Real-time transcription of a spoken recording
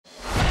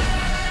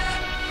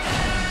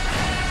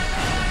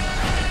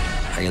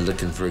Are you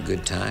looking for a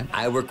good time?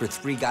 I work with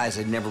 3 guys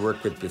I'd never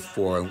worked with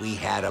before, and we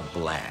had a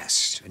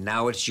blast. And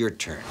now it's your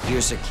turn.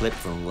 Here's a clip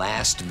from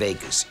Las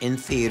Vegas, in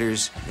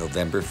theaters,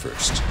 November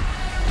 1st.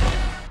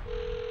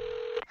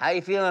 How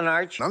you feeling,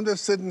 Arch? I'm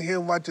just sitting here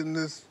watching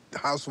this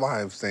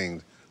housewives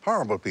thing.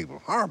 Horrible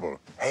people, horrible.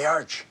 Hey,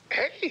 Arch.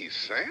 Hey,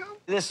 Sam.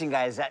 Listen,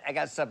 guys, I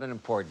got something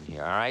important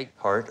here, all right?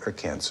 Heart or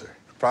cancer?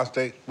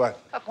 Prostate, what?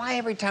 Look, why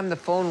every time the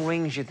phone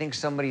rings, you think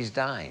somebody's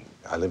dying?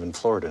 I live in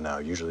Florida now.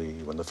 Usually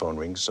when the phone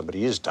rings,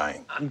 somebody is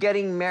dying. I'm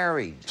getting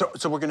married.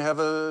 So we're gonna have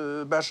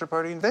a bachelor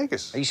party in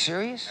Vegas. Are you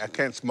serious? I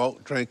can't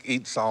smoke, drink,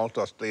 eat salt,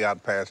 or stay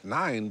out past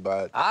 9,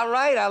 but... All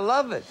right, I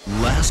love it.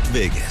 Las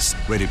Vegas,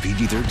 rated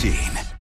PG-13.